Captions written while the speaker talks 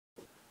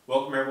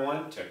Welcome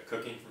everyone to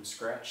Cooking from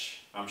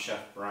Scratch. I'm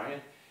Chef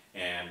Brian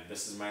and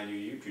this is my new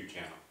YouTube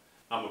channel.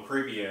 I'm a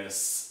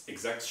previous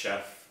exec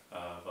chef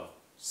of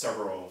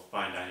several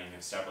fine dining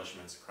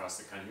establishments across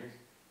the country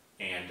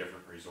and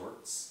different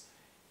resorts.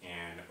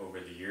 And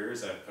over the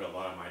years I've put a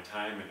lot of my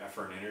time and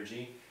effort and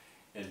energy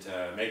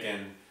into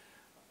making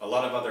a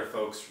lot of other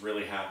folks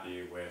really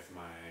happy with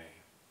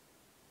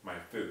my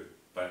food.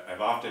 But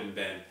I've often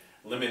been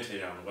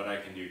limited on what I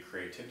can do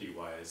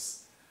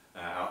creativity-wise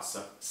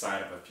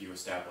outside of a few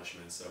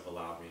establishments that have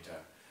allowed me to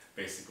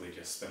basically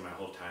just spend my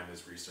whole time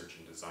as research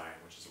and design,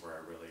 which is where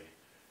I really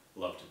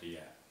love to be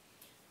at.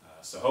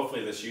 So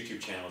hopefully this YouTube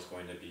channel is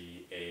going to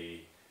be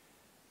a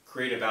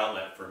creative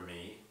outlet for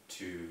me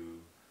to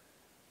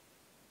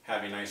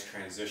have a nice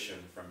transition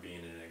from being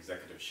an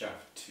executive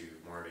chef to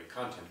more of a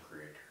content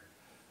creator.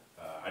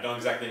 I don't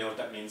exactly know what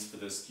that means for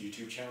this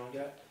YouTube channel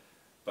yet,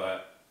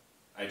 but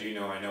I do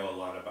know I know a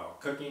lot about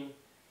cooking,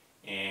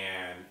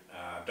 and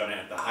I've done it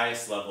at the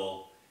highest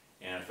level,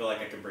 and I feel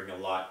like I can bring a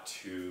lot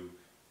to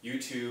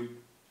YouTube,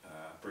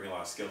 bring a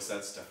lot of skill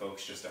sets to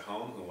folks just at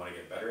home who want to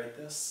get better at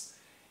this.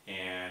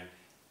 And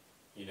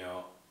you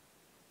know,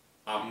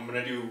 I'm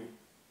going to do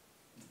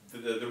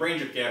the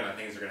range of gamut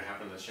things that are going to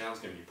happen on this channel is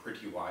going to be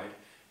pretty wide,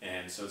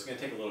 and so it's going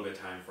to take a little bit of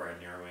time before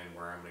I narrow in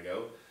where I'm going to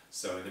go.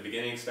 So in the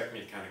beginning, expect me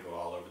to kind of go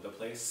all over the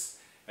place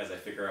as I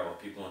figure out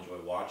what people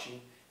enjoy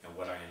watching and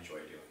what I enjoy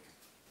doing.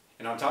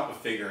 And on top of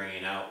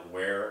figuring out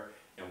where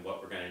and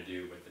what we're going to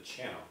do with the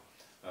channel,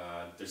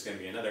 there's going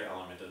to be another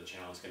element of the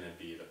channel. It's going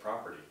to be the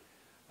property.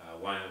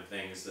 One of the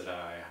things that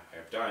I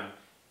have done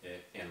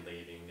in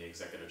leaving the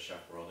executive chef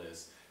world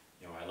is,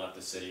 I left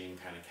the city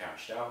and kind of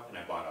cashed out, and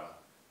I bought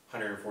a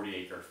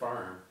 140-acre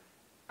farm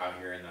out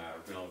here in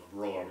the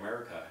rural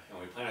America, and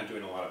we plan on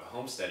doing a lot of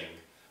homesteading,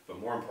 but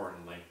more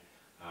importantly,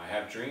 I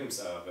have dreams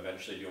of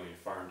eventually doing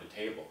farm to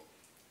table.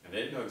 And I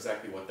didn't know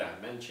exactly what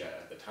that meant yet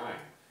at the time,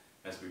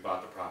 as we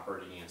bought the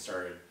property and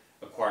started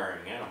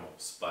acquiring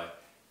animals.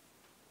 But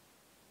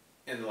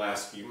in the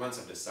last few months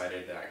I've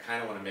decided that I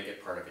kind of want to make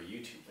it part of a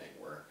YouTube thing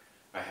where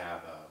I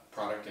have a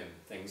product and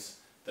things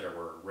that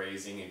we're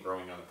raising and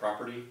growing on the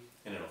property,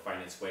 and it'll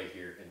find its way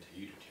here into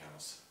YouTube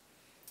channels.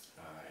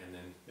 And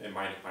then it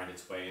might find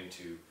its way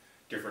into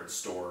different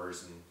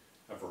stores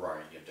in a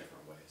variety of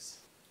different ways.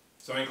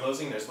 So in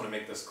closing, I just want to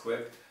make this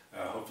quick.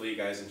 Hopefully you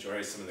guys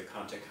enjoy some of the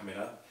content coming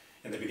up.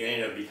 In the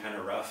beginning it'll be kind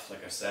of rough.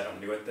 Like I said, I'm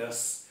new at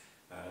this.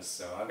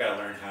 So I've got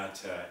to learn how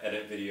to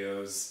edit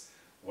videos,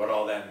 what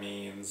all that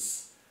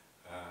means.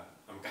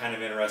 I'm kind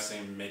of interested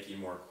in making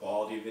more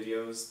quality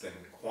videos than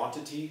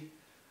quantity.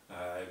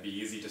 It'd be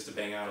easy just to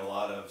bang out a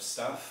lot of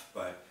stuff,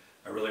 but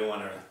I really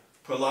want to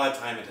put a lot of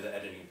time into the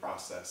editing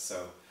process.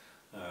 So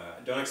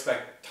don't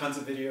expect tons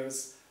of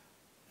videos,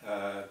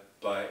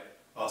 but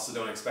also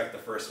don't expect the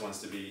first ones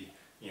to be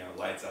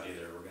lights out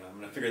either. I'm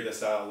going to figure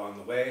this out along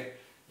the way.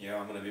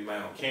 I'm going to be my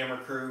own camera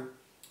crew,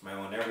 my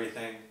own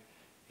everything.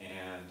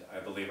 And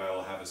I believe I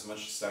will have as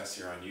much success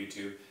here on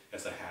YouTube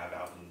as I have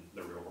out in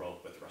the real world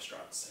with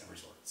restaurants and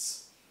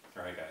resorts.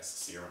 Alright guys,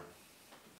 see you around.